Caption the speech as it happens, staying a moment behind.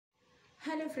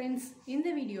Hello friends, in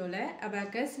the video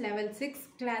Abacus Level 6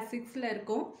 class 6 la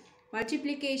irukom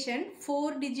multiplication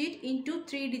 4 digit into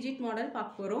 3 digit model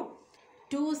paak porom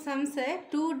two sums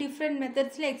two different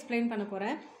methods la explain panna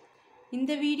poren in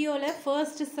the video la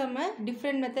first sum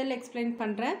different method la explain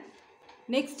பண்றேன்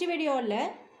next video la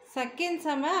second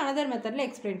sum another method la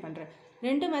explain பண்றேன்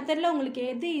ரெண்டு மெத்தட்ல உங்களுக்கு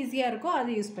எது ஈஸியா இருக்கோ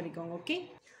அது use பண்ணிக்கோங்க okay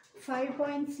 5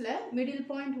 points la middle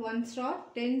point 1 star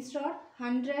 10 star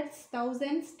hundreds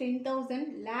thousands 10000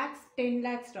 lakhs 10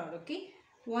 lakhs star okay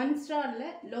 1 star la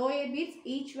lower bits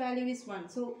each value is 1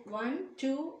 so 1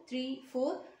 2 3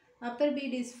 4 upper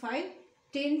bit is 5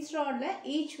 10 star la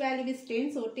each value is 10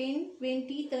 so 10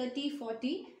 20 30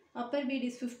 40 upper bit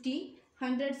is 50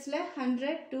 hundreds la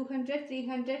 100 200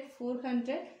 300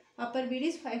 400 upper bit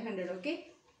is 500 okay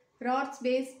rods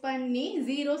base பண்ணி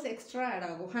zeros extra add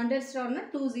ஆகும் 100 star na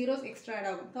 2 zeros extra add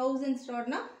ஆகும் 1000 star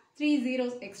na 3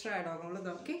 zeros extra add ஆகும்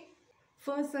அவ்வளவுதான் okay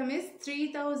first sum is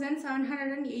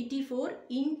 3784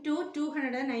 into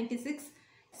 296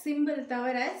 symbol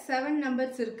தவிர 7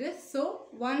 numbers இருக்கு so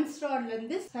 1 star ல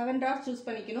இருந்து 7 dots choose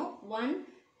பண்ணிக்கணும் 1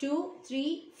 2 3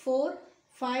 4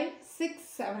 5 6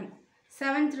 7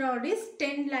 seventh rod is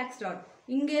 10 lakhs rod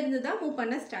இங்க இருந்து தான் மூவ்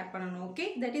பண்ண ஸ்டார்ட் பண்ணனும் okay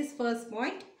that is first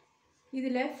point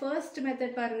இதுல first method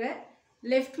பாருங்க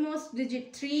leftmost digit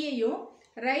 3 ஐயும்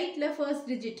rightல first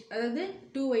digit அதாவது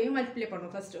 2 ஐயும் multiply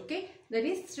பண்ணனும் first okay that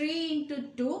is 3 into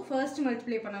 2 first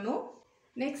multiply பண்ணனும்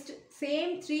next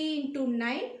same 3 into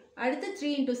 9 அடுத்து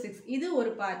 3 into 6 இது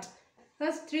ஒரு part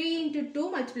first 3 into 2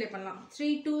 multiply பண்ணலாம் 3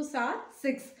 2s are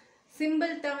 6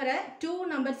 symbol தவிர 2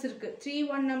 numbers இருக்கு 3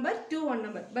 1 number 2 1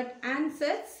 number but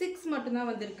answer 6 மட்டும்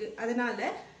தான் வந்திருக்கு அதனால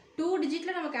 2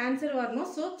 digitல நமக்கு answer வரணும்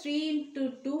so 3 into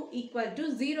 2 equal to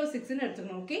 0 6 ன்னு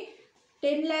எடுத்துக்கணும் okay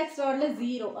 10 lakhs rodல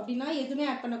 0 அப்படினா எதுமே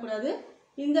ஆட் பண்ண கூடாது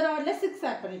இந்த rodல 6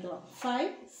 ஆட் பண்ணிக்கலாம் 5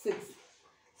 6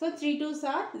 so 3 2s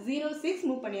are 0 6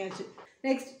 மூவ் பண்ணியாச்சு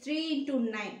next 3 into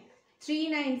 9 3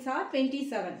 9s are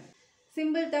 27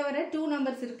 symbol தவிர 2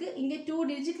 numbers இருக்கு இங்க 2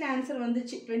 digitல answer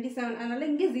வந்துச்சு 27 அதனால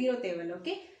இங்க 0 தேவையில்லை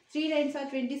okay 3 9s are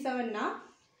 27 னா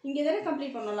இங்க தான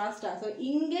கம்ப்ளீட் பண்ணனும் லாஸ்டா so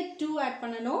இங்க 2 ஆட்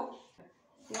பண்ணனும்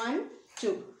 1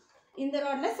 2 இந்த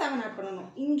rodல 7 ஆட் பண்ணனும்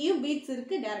இங்கேயும் beats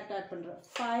இருக்கு டைரக்ட் ஆட் பண்றோம்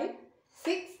 5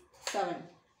 6 7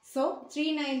 so 3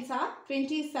 9s are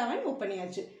 27 மூவ்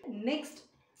பண்ணியாச்சு next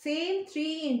same 3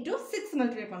 into 6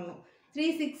 மல்டிப்ளை பண்ணனும் 3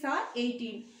 6 are 18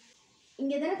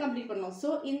 இங்க தான கம்ப்ளீட் பண்ணனும் so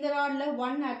இந்த rodல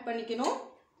 1 ஆட் பண்ணிக்கணும்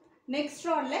next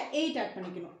rodல 8 ஆட்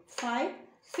பண்ணிக்கணும் 5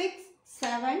 6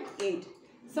 7 8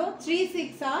 so 3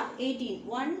 6 are 18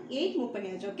 1 8 மூவ்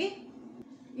பண்ணியாச்சு ஓகே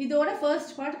இதோட first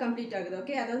part complete ஆகுது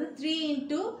okay அதாவது 3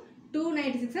 into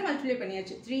 296 மல்டிப்ளை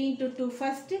பண்ணியாச்சு 3 into 2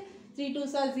 first 3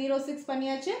 2s are 0 6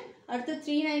 பண்ணியாச்சு அடுத்து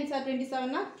 3 9s are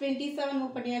 27 னா 27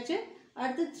 மூவ் பண்ணியாச்சு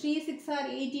அடுத்து 3 6 are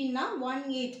 18 னா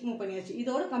 1 8 மூவ் பண்ணியாச்சு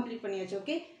இதோட கம்ப்ளீட் பண்ணியாச்சு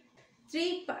okay 3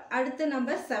 அடுத்த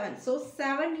நம்பர் 7 so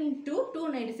 7 into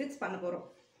 296 பண்ண போறோம்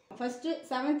first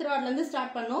 7th rod ல இருந்து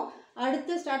ஸ்டார்ட் பண்ணோம்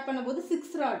அடுத்து ஸ்டார்ட் பண்ணும்போது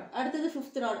 6th rod அடுத்து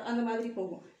 5th rod அந்த மாதிரி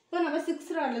போகும் இப்போ நம்ம 6th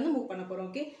rod ல இருந்து மூவ் பண்ண போறோம்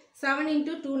okay 7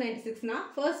 into 296 னா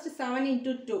first 7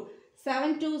 into 2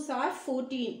 7 2s are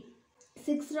 14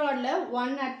 6th rod ல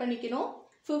 1 ஆட் பண்ணிக்கணும்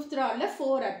 5th rod ல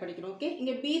 4 ஆட் பண்ணிக்கணும் okay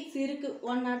இங்க beats இருக்கு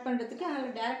 1 ஆட் பண்றதுக்கு அதனால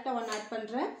டைரக்ட்டா 1 ஆட்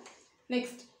பண்றேன்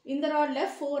next இந்த rod ல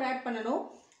 4 ஆட் பண்ணனும்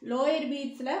lower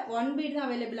beats ல 1 beat தான்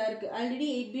அவேilable இருக்கு ஆல்ரெடி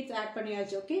 8 beats ஆட்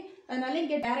பண்ணியாச்சு okay அதனால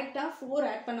இங்க டைரக்ட்டா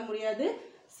 4 ஆட் பண்ண முடியாது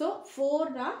so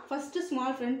 4 தான் first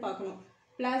small friend பார்க்கணும்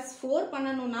plus 4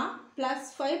 பண்ணனும்னா plus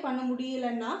 5 பண்ண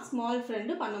முடியலன்னா small friend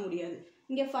பண்ண முடியாது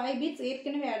இங்க 5 beats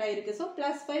ஏற்கனவே ஆட் ஆயிருக்கு so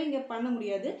plus 5 இங்க பண்ண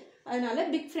முடியாது அதனால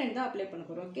big friend தான் அப்ளை பண்ண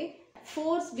போறோம் okay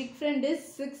 4's big friend is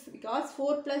 6 because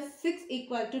 4 plus 6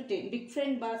 equal to 10 big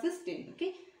friend boss is 10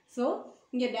 okay so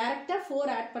இங்க டைரக்ட்டா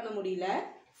 4 ஆட் பண்ண முடியல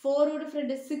 4 ஓட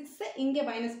friend is 6 இங்க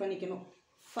மைனஸ் பண்ணிக்கணும்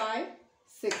 5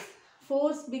 6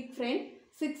 4's big friend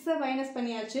 6 மைனஸ்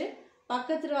பண்ணியாச்சு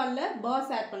பக்கத்து ரால்ல பாஸ்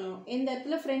ஆட் பண்ணனும் இந்த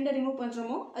இடத்துல friend ரிமூவ்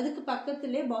பண்றோமோ அதுக்கு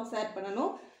பக்கத்துலயே பாஸ் ஆட் பண்ணனும்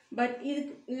பட்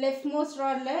இதுக்கு லெஃப்ட் மோஸ்ட்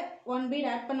ரால்ல 1 பீட்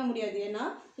ஆட் பண்ண முடியாது ஏனா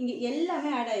இங்க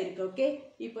எல்லாமே ஆட் ஆயிருக்கு ஓகே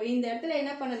இப்போ இந்த இடத்துல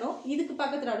என்ன பண்ணனும் இதுக்கு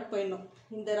பக்கத்து ரால்க்கு போய்டணும்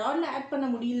இந்த ரால்ல ஆட் பண்ண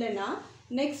முடியலனா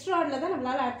நெக்ஸ்ட் ரால்ல தான்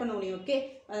நம்மளால ஆட் பண்ண முடியும் ஓகே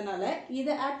அதனால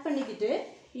இத ஆட் பண்ணிக்கிட்டு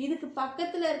இதுக்கு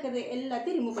பக்கத்துல இருக்கிறது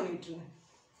எல்லாத்தையும் ரிமூவ் பண்ணி விட்டுருங்க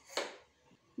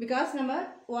because நம்ம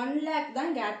 1 lakh தான்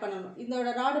இங்க ஆட் பண்ணனும் இதோட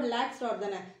ராட் lakhs ராட்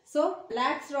தானே சோ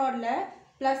lakhs ராட்ல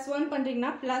 +1 பண்றீங்கனா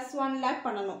 +1 lakh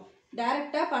பண்ணனும்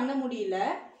டைரக்ட்டா பண்ண முடியல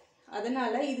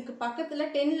அதனால இதுக்கு பக்கத்துல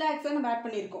 10 lakhs நம்ம ஆட்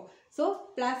பண்ணிருக்கோம் so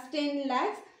 +10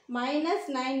 lakhs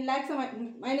 -9 lakhs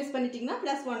minus பண்ணிட்டீங்கனா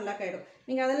 +1 lakh ஆயிடும்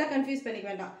நீங்க அதெல்லாம் கன்ஃபியூஸ் பண்ணிக்க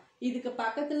வேண்டாம் இதுக்கு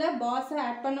பக்கத்துல பாஸ்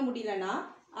ஆட் பண்ண முடியலனா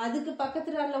அதுக்கு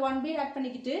பக்கத்துல ராட்ல 1 பீட் ஆட்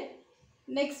பண்ணிக்கிட்டு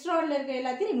நெக்ஸ்ட் ராட்ல இருக்க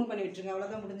எல்லாத்தையும் ரிமூவ் பண்ணி விட்டுருங்க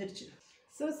அவ்வளவுதான் முடிஞ்சிருச்சு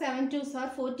So 7 2s are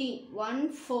 14, 1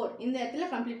 4 இந்த இடத்துல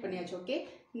கம்ப்ளீட் பண்ணியாச்சு. Okay,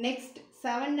 next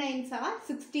 7 9s are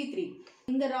 63.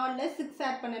 இந்த ராட்ல 6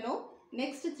 ஆட் பண்ணணும்,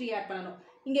 நெக்ஸ்ட் 3 ஆட் பண்ணணும்.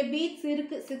 இங்க பீட்ஸ்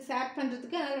இருக்கு 6 ஆட்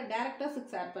பண்றதுக்கு, அதனால டைரக்டா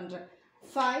 6 ஆட் பண்றேன்.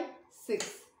 5 6.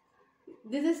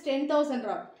 This is 10,000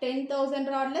 rod. 10,000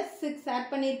 rodல 6 add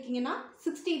பண்ணிருக்கீங்கன்னா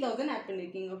 60,000 add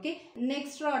பண்ணிருக்கீங்க. ஓகே,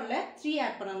 நெக்ஸ்ட் ராட்ல 3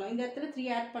 ஆட் பண்ணணும். இந்த இடத்துல 3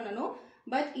 ஆட் பண்ணணும்,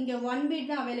 பட் இங்க 1 பீட்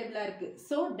தான் அவைலபிளா இருக்கு.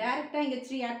 சோ டைரக்டா இங்க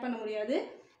 3 ஆட் பண்ண முடியாது.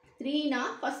 3 னா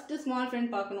ஃபர்ஸ்ட் ஸ்மால்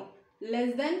ஃப்ரெண்ட் பார்க்கணும்.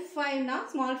 less than 5 னா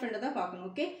ஸ்மால் ஃப்ரெண்ட் தான் பார்க்கணும்.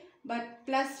 ஓகே, பட்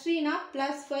 +3 னா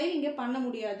 +5 இங்க பண்ண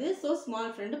முடியாது. சோ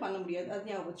ஸ்மால் ஃப்ரெண்ட் பண்ண முடியாது. அது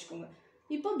ஞாபகம் வச்சுக்கோங்க.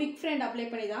 இப்போ பிக் ஃப்ரெண்ட் அப்ளை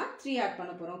பண்ணி தான் 3 ஆட்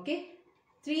பண்ண போறோம். Okay,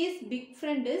 3's big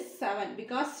friend is 7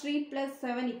 because 3 plus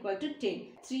 7 equal to 10.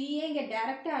 3 இங்க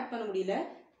டைரக்டா ஆட் பண்ண முடியல.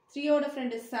 3 ஓட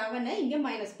friend is 7 இங்க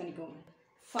மைனஸ் பண்ணிக்கோங்க.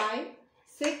 5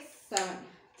 6 7.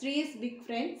 3's big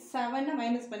friend 7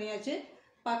 மைனஸ் பண்ணியாச்சு.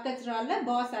 பக்கத்து ரால்ல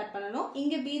பாஸ் ஆட் பண்ணனும்.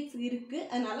 இங்க பீட்ஸ் இருக்கு,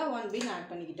 அதனால 1 பீட் ஆட்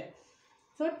பண்ணிக்கிட்டேன்.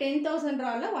 சோ 10,000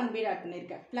 ரால்ல 1 பீட் ஆட்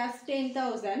பண்ணிருக்கேன். plus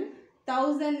 10,000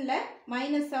 1000ல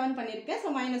 -7 பண்ணிருக்கேன். சோ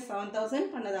 -7000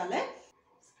 பண்ணதால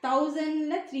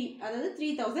 1000ல 3, அதாவது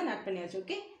 3000 ஆட் பண்ணியாச்சு.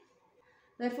 Okay,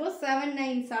 therefore 7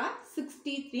 9s are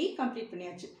 63 complete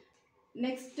பண்ணியாச்சு.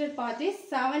 Next part is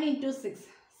 7 into 6.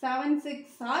 7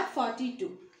 6 are 42.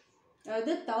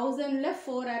 அதாவது 1000ல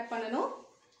 4 ஆட் பண்ணனும்,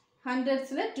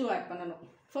 100ஸ்ல 2 ஆட் பண்ணனும்.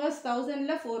 ஃபர்ஸ்ட்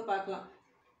 1000ல 4 பார்க்கலாம்,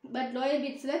 பட் லோயர்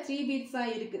பீட்ஸ்ல 3 பீட்ஸ்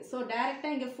தான் இருக்கு. சோ டைரக்டா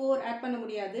இங்க 4 ஆட் பண்ண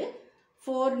முடியாது.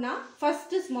 4 னா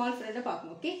ஃபர்ஸ்ட் ஸ்மால் ஃப்ரெண்ட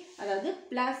பார்க்கணும். ஓகே, அதாவது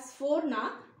 +4 னா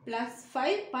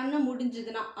 +5 பண்ண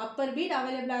முடிஞ்சதுன்னா, அப்பர் பீட்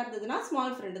அவைலபிளா இருந்ததுன்னா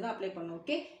ஸ்மால் ஃப்ரெண்ட் தான் அப்ளை பண்ணணும்.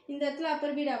 ஓகே, இந்த இடத்துல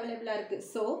அப்பர் பீட் அவைலபிளா இருக்கு.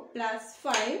 சோ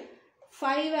 +5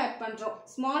 5 ஆட் பண்றோம்.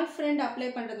 ஸ்மால் ஃப்ரெண்ட் அப்ளை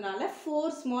பண்றதுனால 4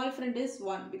 small friend is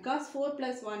 1 because 4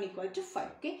 plus 1 equal to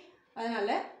 5. Okay, அதனால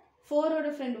 4 ஓட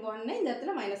ஃப்ரெண்ட் 1 இந்த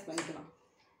இடத்துல மைனஸ் பண்ணிக்கலாம்.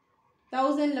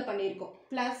 1000ல பண்ணிருக்கோம்.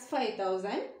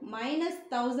 +5000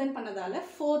 -1000 பண்ணதால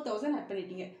 4000 ஆட்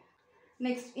பண்ணிட்டீங்க.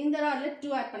 நெக்ஸ்ட் இந்த ராட்ல 2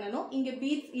 ஆட் பண்ணனும். இங்க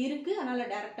பீட்ஸ் இருக்கு, அதனால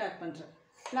டைரக்டா ஆட் பண்றேன்.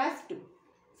 +2.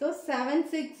 So 7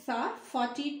 6 are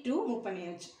 42 மூவ்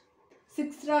பண்ணியாச்சு.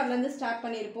 6 ராட்ல இருந்து ஸ்டார்ட்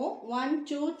பண்ணிருப்போம். 1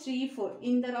 2 3 4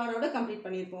 இந்த ராடோட கம்ப்ளீட்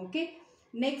பண்ணிருப்போம். ஓகே,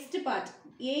 நெக்ஸ்ட் பார்ட்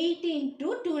 8 into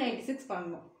 296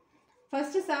 பண்ணனும்.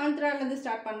 ஃபர்ஸ்ட் 7th ராட்ல இருந்து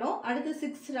ஸ்டார்ட் பண்ணோம். அடுத்து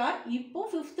 6th ராட், இப்போ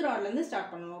 5th ராட்ல இருந்து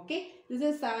ஸ்டார்ட் பண்ணனும். Okay, this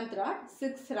is 7th rod,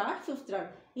 6th rod, 5th rod.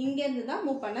 இங்க இருந்து தான்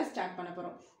மூவ் பண்ண ஸ்டார்ட் பண்ண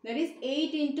போறோம். that is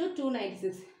 8 into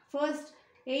 296. First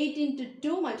 8 into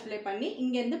 2 multiply பண்ணி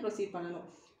இங்க இருந்து ப்ரோசீட் பண்ணனும்.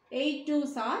 8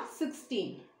 2s are 16.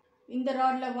 இந்த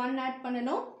ராட்ல 1 ஆட்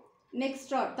பண்ணனும்.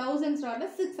 நெக்ஸ்ட் ராட் 1000s ராட்ல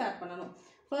 6 ஆட் பண்ணனும்.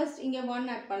 ஃபர்ஸ்ட் இங்க 1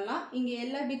 ஆட் பண்ணலாம். இங்க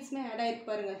எல்லா பிட்ஸ்மே ஆட் ஆயிருக்கு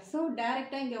பாருங்க. சோ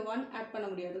டைரக்டா இங்க 1 ஆட் பண்ண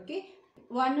முடியாது. ஓகே,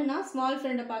 1 னா ஸ்மால்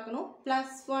ஃப்ரெண்ட பார்க்கணும்.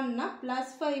 +1 னா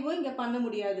 +5 இங்க பண்ண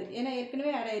முடியாது, ஏன்னா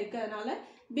ஏற்கனவே ஆட் ஆயிருக்கு. அதனால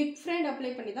பிக் ஃப்ரெண்ட்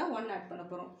அப்ளை பண்ணி தான் 1 ஆட் பண்ண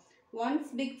போறோம். once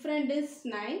big friend is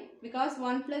 9 because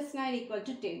 1 plus 9 equal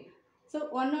to 10. So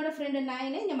 1 ஓட friend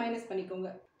 9 இங்க மைனஸ் பண்ணிக்கோங்க.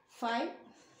 5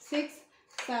 6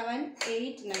 7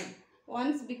 8 9.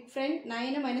 once big friend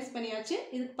 9 மைனஸ் பண்ணியாச்சு.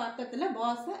 இதுக்கு பக்கத்துல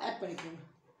பாஸ் ஆட் பண்ணிக்கோங்க.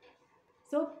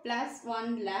 So plus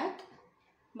 1 lakh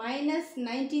minus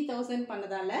 90,000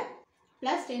 பண்ணதால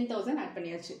plus 10,000 add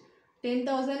பண்ணியாச்சு.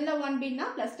 10,000ல 1 பீட்னா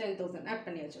plus 10,000 ஆட்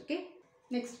பண்ணியாச்சு. ஓகே,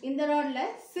 நெக்ஸ்ட் இந்த ராட்ல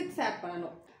 6 ஆட்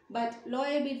பண்ணனும். பட்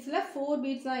லோயர் பீட்ஸ்ல 4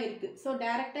 பீட்ஸ் தான் இருக்கு. சோ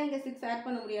டைரக்டா இங்க 6 ஆட்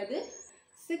பண்ண முடியாது.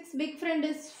 6 big friend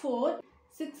is 4.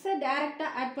 6 டைரக்டா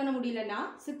ஆட் பண்ண முடியலனா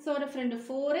 6 ஓட friend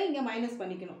 4 இங்க மைனஸ்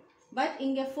பண்ணிக்கணும். பட்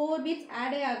இங்க 4 பீட்ஸ்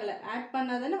ஆட் ஆகல. ஆட்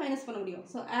பண்ணாதானே மைனஸ் பண்ண முடியும்.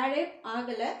 சோ ஆட்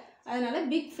ஆகல, அதனால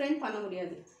பிக் friend பண்ண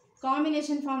முடியாது.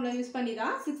 காம்பினேஷன் ஃபார்முலா யூஸ் பண்ணி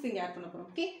தான் 6 இங்க ஆட் பண்ண போறோம்.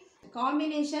 ஓகே,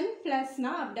 காம்பினேஷன்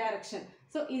பிளஸ்னா அப் டைரக்ஷன்.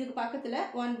 சோ இதுக்கு பக்கத்துல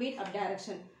 1 பீட் அப்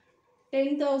டைரக்ஷன்.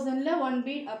 10,000ல 1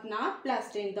 பீட் அப்னா plus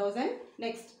 10,000.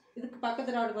 நெக்ஸ்ட் இதுக்கு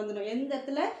பக்கத்து ராடுக்கு வந்துடும். எந்த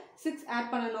இடத்துல 6 ஆட்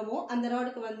பண்ணணுமோ அந்த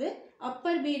ராடுக்கு வந்து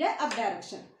அப்பர் பீட அப்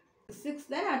டைரக்ஷன் 6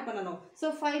 தான் ஆட் பண்ணணும். So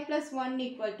 5 plus 1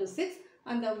 equal to 6.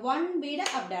 அந்த 1 பீட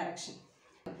அப் direction,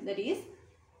 that is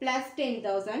plus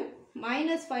 10,000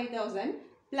 minus 5,000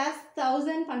 plus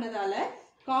 1,000 பண்ணதால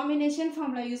combination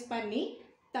formula use பண்ணி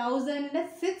 1000ல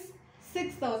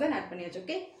 6,000 ஆட் பண்ணியாச்சு.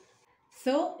 Okay,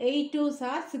 so 8 2s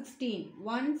are 16.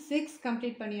 1 6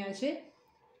 complete பண்ணியாச்சு.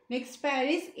 நெக்ஸ்ட் பேர்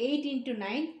is 8 into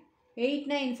 9. 8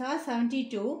 9s are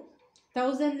 72.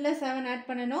 1000ல 7 add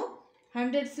பண்ணணும்.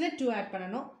 100ஸ்ல 2 ஆட்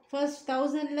பண்ணணும். ஃபர்ஸ்ட்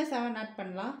 1000ல 7 ஆட்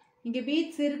பண்ணலாம். இங்க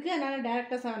பீட்ஸ் இருக்கு, அதனால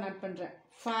டைரக்டா 7 ஆட் பண்றேன்.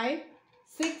 5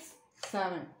 6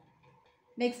 7.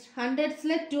 நெக்ஸ்ட்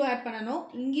 100ஸ்ல 2 ஆட் பண்ணணும்.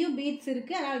 இங்கேயும் பீட்ஸ்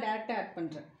இருக்கு, அதனால டைரக்டா ஆட்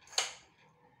பண்றேன்.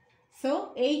 ஸோ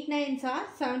 8 9s are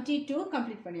 72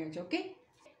 கம்ப்ளீட் பண்ணியாச்சு. ஓகே,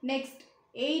 நெக்ஸ்ட்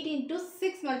 8 into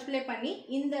 6 மல்டிப்ளை பண்ணி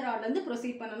இந்த ராட்ல இருந்து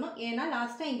ப்ரொசீட் பண்ணணும். ஏன்னா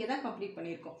லாஸ்டா இங்க தான் கம்ப்ளீட்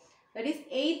பண்ணியிருக்கோம். that is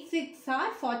 8 6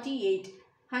 are 48.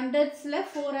 ஹண்ட்ரட்ஸில்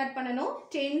 4 ஆட் பண்ணணும்,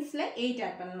 டென்ஸில் 8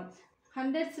 ஆட் பண்ணணும்.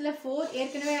 ஹண்ட்ரட்ஸில் 4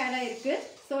 ஏற்கனவே ஆட் ஆகிருக்கு.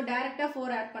 ஸோ டேரெக்டாக 4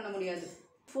 ஆட் பண்ண முடியாது.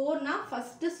 4னா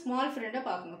ஃபஸ்ட்டு ஸ்மால் ஃப்ரெண்டை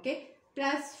பார்க்கணும். ஓகே,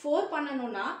 ப்ளஸ் 4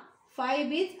 பண்ணணும்னா 5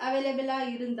 பீட்ஸ் அவைலபிளாக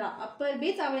இருந்தால், அப்பர்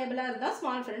பீட்ஸ் அவைலபிளாக இருந்தால்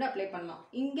ஸ்மால் ஃப்ரெண்ட் அப்ளை பண்ணலாம்.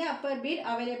 இங்கே அப்பர் பீட்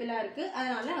அவைலபிளாக இருக்குது,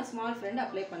 அதனால நான் ஸ்மால் ஃப்ரெண்ட்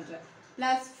அப்ளை பண்ணுறேன்.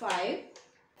 ப்ளஸ் 5,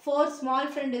 4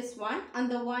 ஸ்மால் ஃப்ரெண்ட் இஸ் 1,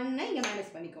 அந்த 1ஐ இங்கே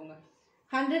மைனஸ் பண்ணிக்கோங்க.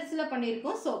 ஹண்ட்ரட்ஸில்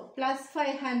பண்ணியிருக்கோம். ஸோ ப்ளஸ்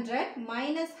 500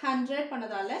 மைனஸ் 100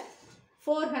 பண்ணதால்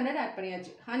 400 ஆட்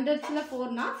பண்ணியாச்சு. ஹண்ட்ரட்ஸில்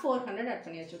 4னா 400 ஆட்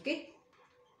பண்ணியாச்சு. ஓகே,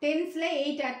 டென்ஸில்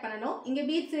 8 ஆட் பண்ணணும். இங்கே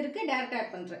பீட்ஸ் இருக்குது, டேரக்ட்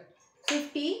ஆட் பண்ணுறேன்.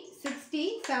 50, 60,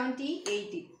 70,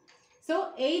 80. ஸோ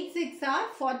 8 6 ஆர்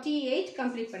 48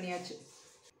 கம்ப்ளீட் பண்ணியாச்சு.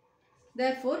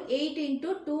 therefore 8 into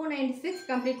 296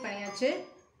 கம்ப்ளீட் பண்ணியாச்சு.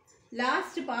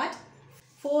 லாஸ்ட் பார்ட்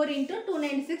 4 into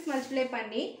 296 மல்டிப்ளை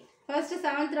பண்ணி ஃபர்ஸ்ட்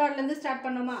 7th ராட்லேருந்து ஸ்டார்ட்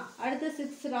பண்ணோமா, அடுத்து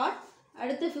 6th ராட்,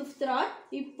 அடுத்து 5th ராட்,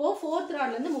 இப்போ 4th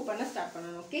ராட்லேருந்து மூவ் பண்ண ஸ்டார்ட்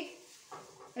பண்ணணும். Okay,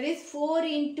 that is 4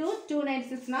 into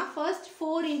 296னா first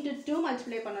 4 into 2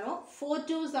 multiply பண்ணணும். 4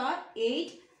 2s are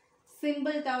 8.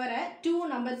 சிம்பிள் தவிர 2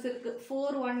 நம்பர்ஸ் இருக்குது. 4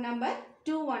 1 நம்பர்,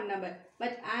 2 1 நம்பர்.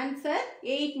 பட் ஆன்சர்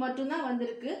 8 மட்டும்தான்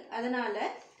வந்திருக்கு, அதனால்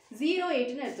 0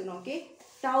 8ன்னு எடுத்துக்கணும். ஓகே,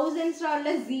 தௌசண்ட்ஸ்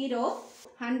ராடில் 0,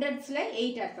 ஹண்ட்ரட்ஸில்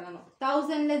 8 ஆட் பண்ணணும்.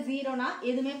 1000ல் 0னா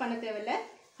எதுவுமே பண்ண தேவையில்லை.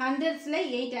 ஹண்ட்ரட்ஸில்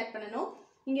 8 ஆட் பண்ணணும்.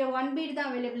 இங்கே 1 பீட் தான்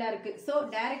அவைலபிளாக இருக்குது. ஸோ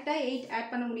டேரெக்டாக 8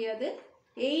 ஆட் பண்ண முடியாது.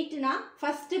 8னா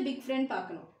ஃபஸ்ட்டு பிக் ஃப்ரெண்ட்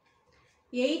பார்க்கணும்.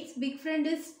 8's big friend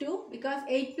is 2 because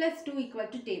 8 + 2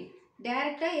 = 10.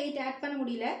 டேரெக்டாக 8 ஆட் பண்ண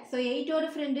முடியல. ஸோ 8ஓட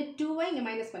ஃப்ரெண்டு 2ஐ இங்கே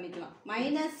மைனஸ் பண்ணிக்கலாம்.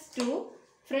 -2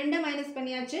 ஃப்ரெண்டை மைனஸ்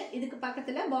பண்ணியாச்சு. இதுக்கு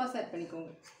பக்கத்தில் பாஸ் ஆட் பண்ணிக்கோங்க.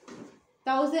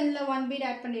 1000ல் 1 பீட்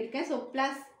ஆட் பண்ணியிருக்கேன். ஸோ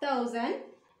 +1000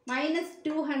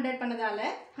 -200 பண்ணதால்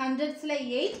ஹண்ட்ரட்ஸில்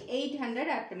 8 800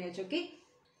 ஆட் பண்ணியாச்சு. ஓகே,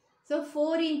 ஸோ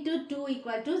 4 into 2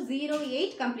 =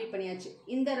 08 கம்ப்ளீட் பண்ணியாச்சு.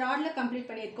 இந்த ராடில் கம்ப்ளீட்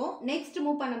பண்ணியிருக்கோம். நெக்ஸ்ட்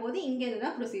மூவ் பண்ணும்போது இங்கேருந்து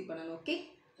தான் ப்ரொசீட் பண்ணணும். ஓகே,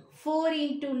 4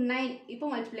 into 9 இப்போ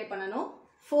மல்டிப்ளை பண்ணணும்.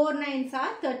 4 9s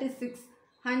are 36.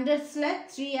 ஹண்ட்ரட்ஸில்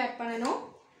 3 ஆட் பண்ணணும்,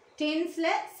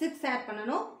 டென்ஸில் 6 ஆட்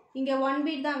பண்ணணும். இங்கே 1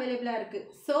 பீட் தான் அவைலபிளாக இருக்குது.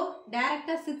 ஸோ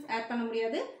டேரெக்டாக 6 ஆட் பண்ண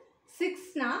முடியாது.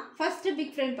 6னா ஃபஸ்ட்டு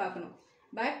பிக் ஃப்ரெண்ட் பார்க்கணும்.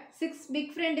 But 6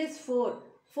 big friend is 4.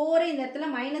 4 இந்த இடத்துல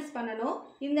மைனஸ் பண்ணணும்.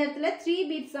 இந்த இடத்துல 3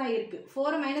 பீட்ஸ் தான் இருக்குது.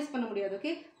 4 மைனஸ் பண்ண முடியாது.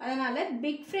 ஓகே, அதனால்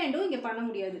பிக் ஃப்ரெண்டும் இங்கே பண்ண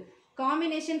முடியாது.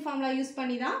 காம்பினேஷன் ஃபார்முலா யூஸ்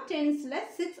பண்ணி தான் டென்ஸில்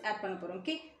 6 ஆட் பண்ண போகிறோம்.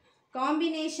 ஓகே,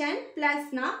 காம்பினேஷன்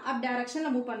ப்ளஸ்னா அப்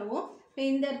டைரக்ஷனில் மூவ் பண்ணுவோம். இப்போ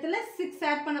இந்த இடத்துல 6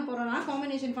 ஆட் பண்ண போகிறோம்னா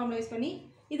காம்பினேஷன் ஃபார்முலா யூஸ் பண்ணி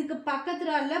இதுக்கு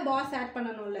பக்கத்துல பாஸ் ஆட்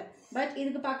பண்ணணும்ல. பட்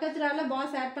இதுக்கு பக்கத்துல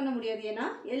பாஸ் ஆட் பண்ண முடியாது, ஏன்னா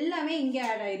எல்லாமே இங்கே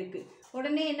ஆட் ஆகிருக்கு.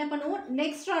 உடனே என்ன பண்ணுவோம்,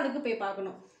 நெக்ஸ்ட் ராடுக்கு போய்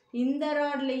பார்க்கணும். இந்த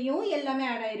ராட்லேயும் எல்லாமே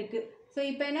ஆட் ஆகிருக்கு. ஸோ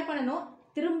இப்போ என்ன பண்ணணும்,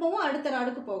 திரும்பவும் அடுத்த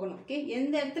ராடுக்கு போகணும். ஓகே,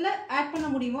 எந்த இடத்துல ஆட் பண்ண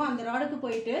முடியுமோ அந்த ராடுக்கு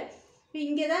போயிட்டு இப்போ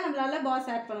இங்கே தான் நம்மளால் பாஸ்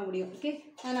ஆட் பண்ண முடியும். ஓகே,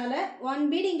 அதனால் 1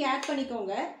 பீட் இங்கே ஆட்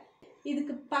பண்ணிக்கோங்க.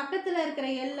 இதுக்கு பக்கத்தில் இருக்கிற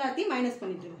எல்லாத்தையும் மைனஸ்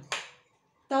பண்ணிட்டுருங்க.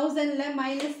 1000ல்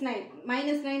 -9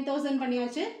 -9000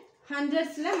 பண்ணியாச்சு.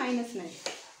 ஹண்ட்ரட்ஸில் -9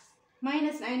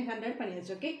 -900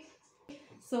 பண்ணியாச்சு. ஓகே,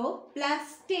 ஸோ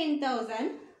 +10,000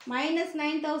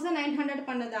 -9,900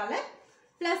 பண்ணதால்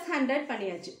 +100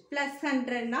 பண்ணியாச்சு.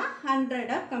 +100னா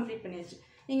 100 கம்ப்ளீட் பண்ணியாச்சு.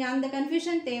 நீங்கள் அந்த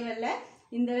கன்ஃபியூஷன் தேவையில்லை.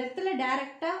 இந்த இடத்துல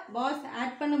டேரெக்டாக பாஸ்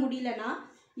ஆட் பண்ண முடியலன்னா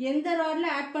எந்த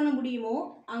ராடில் ஆட் பண்ண முடியுமோ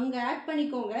அங்கே ஆட்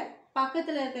பண்ணிக்கோங்க.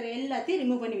 பக்கத்தில் இருக்கிற எல்லாத்தையும்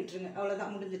ரிமூவ் பண்ணி விட்டுருங்க.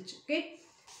 அவ்வளோதான், முடிஞ்சிருச்சு. ஓகே,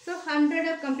 ஸோ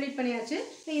 100 கம்ப்ளீட் பண்ணியாச்சு.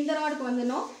 இந்த ராடுக்கு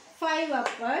வந்துடணும். 5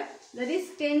 upward, that is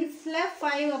 10ஸில்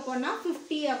 5 upwardனா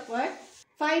 50 upward.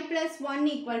 5 + 1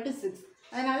 = 6.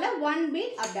 அதனால் 1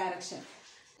 beat up direction.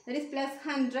 That is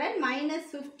 +100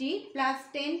 -50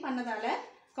 +10 பண்ணதால்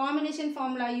combination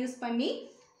formula use பண்ணி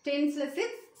 10ஸில்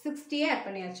 6 60 ஆட்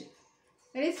பண்ணியாச்சு.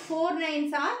 that is 4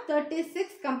 9s are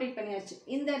 36 complete பண்ணியாச்சு.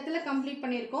 இந்த இடத்துல கம்ப்ளீட்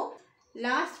பண்ணியிருக்கோம்.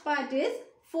 Last part is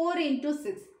 4 into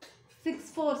 6. 6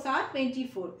 4s are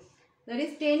 24. that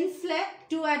is 10ஸில்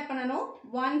 2 add பண்ணணும்,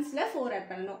 1ஸில் 4 ஆட்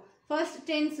பண்ணணும். ஃபர்ஸ்ட்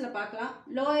 10ஸில் பார்க்கலாம்.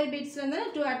 லோயர் பீட்ஸில்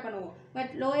இருந்தால் 2 ஆட் பண்ணுவோம்.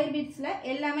 பட் லோயர் பீட்ஸில்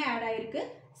எல்லாமே ஆட் ஆகிருக்கு.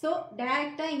 ஸோ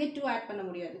டேரெக்டாக இங்கே 2 ஆட் பண்ண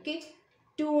முடியாது. ஓகே,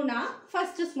 2னா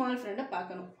ஃபஸ்ட்டு ஸ்மால் ஃப்ரெண்டை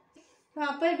பார்க்கணும். ஸோ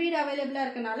அப்பர் பீட் அவைலபிளாக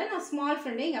இருக்கனால நான் ஸ்மால்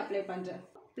ஃப்ரெண்டை இங்கே அப்ளை பண்ணுறேன்.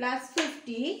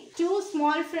 +50, 2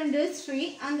 ஸ்மால் ஃப்ரெண்ட் இஸ் 3,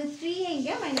 அந்த 3ஐ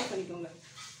இங்கே மைனஸ் பண்ணிக்கோங்க.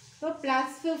 ஸோ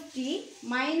 +50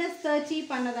 -30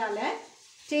 பண்ணதால்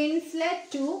 10ஸில்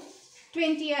 2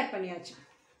 20 ஆட் பண்ணியாச்சு.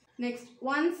 நெக்ஸ்ட்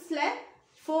 1ஸில்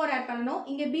 4 ஆட் பண்ணணும்.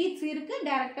 இங்கே பீட்ஸ் இருக்குது,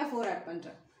 டேரெக்டாக 4 ஆட்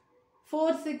பண்ணுறேன்.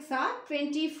 4 6 are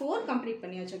 24 கம்ப்ளீட்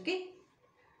பண்ணியாச்சு. ஓகே,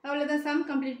 அவ்வளோதான், சம்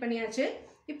கம்ப்ளீட் பண்ணியாச்சு.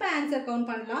 இப்போ ஆன்சர் கவுண்ட்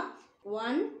பண்ணலாம்.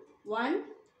 1 1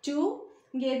 2,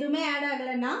 இங்கே எதுவுமே ஆட்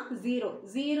ஆகலைன்னா 0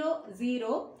 0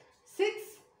 0 6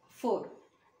 4.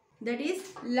 That is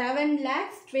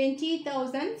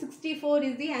 11,20,064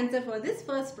 is the answer for this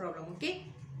first problem. Okay.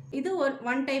 இது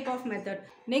one type of method.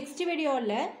 Next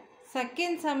வீடியோவில்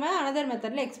செகண்ட் சம் another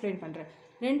மெத்தடில் எக்ஸ்பிளைன் பண்ணுறேன்.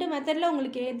 ரெண்டு மெத்தடில்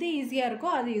உங்களுக்கு எது ஈஸியாக இருக்கோ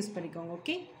அது யூஸ் பண்ணிக்கோங்க.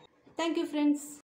 Okay, thank you friends.